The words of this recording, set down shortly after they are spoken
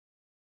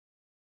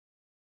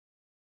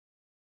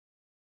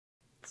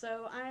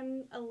So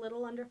I'm a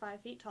little under 5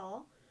 feet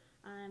tall.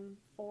 I'm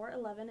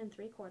 4'11" and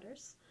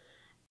 3/4.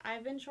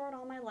 I've been short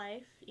all my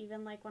life.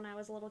 Even like when I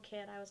was a little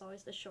kid, I was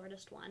always the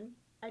shortest one.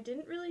 I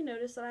didn't really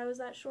notice that I was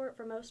that short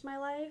for most of my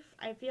life.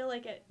 I feel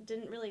like it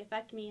didn't really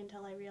affect me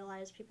until I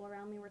realized people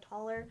around me were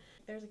taller.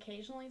 There's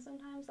occasionally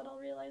sometimes that I'll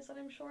realize that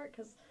I'm short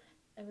because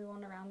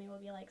everyone around me will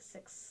be like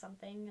 6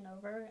 something and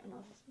over, and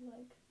I'll just be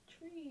like,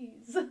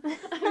 trees.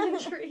 I'm in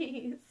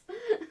trees.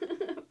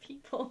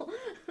 People.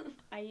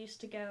 I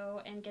used to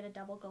go and get a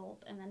double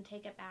gulp and then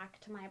take it back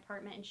to my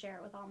apartment and share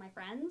it with all my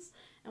friends.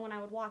 And when I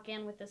would walk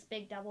in with this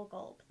big double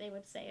gulp, they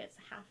would say it's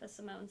half a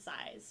Simone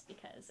size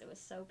because it was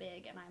so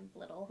big and I'm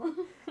little.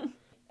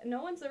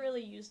 No one's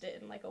really used it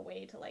in like a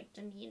way to like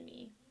demean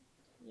me,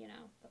 you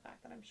know, the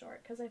fact that I'm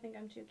short, because I think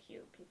I'm too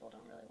cute. People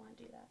don't really want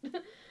to do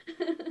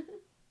that.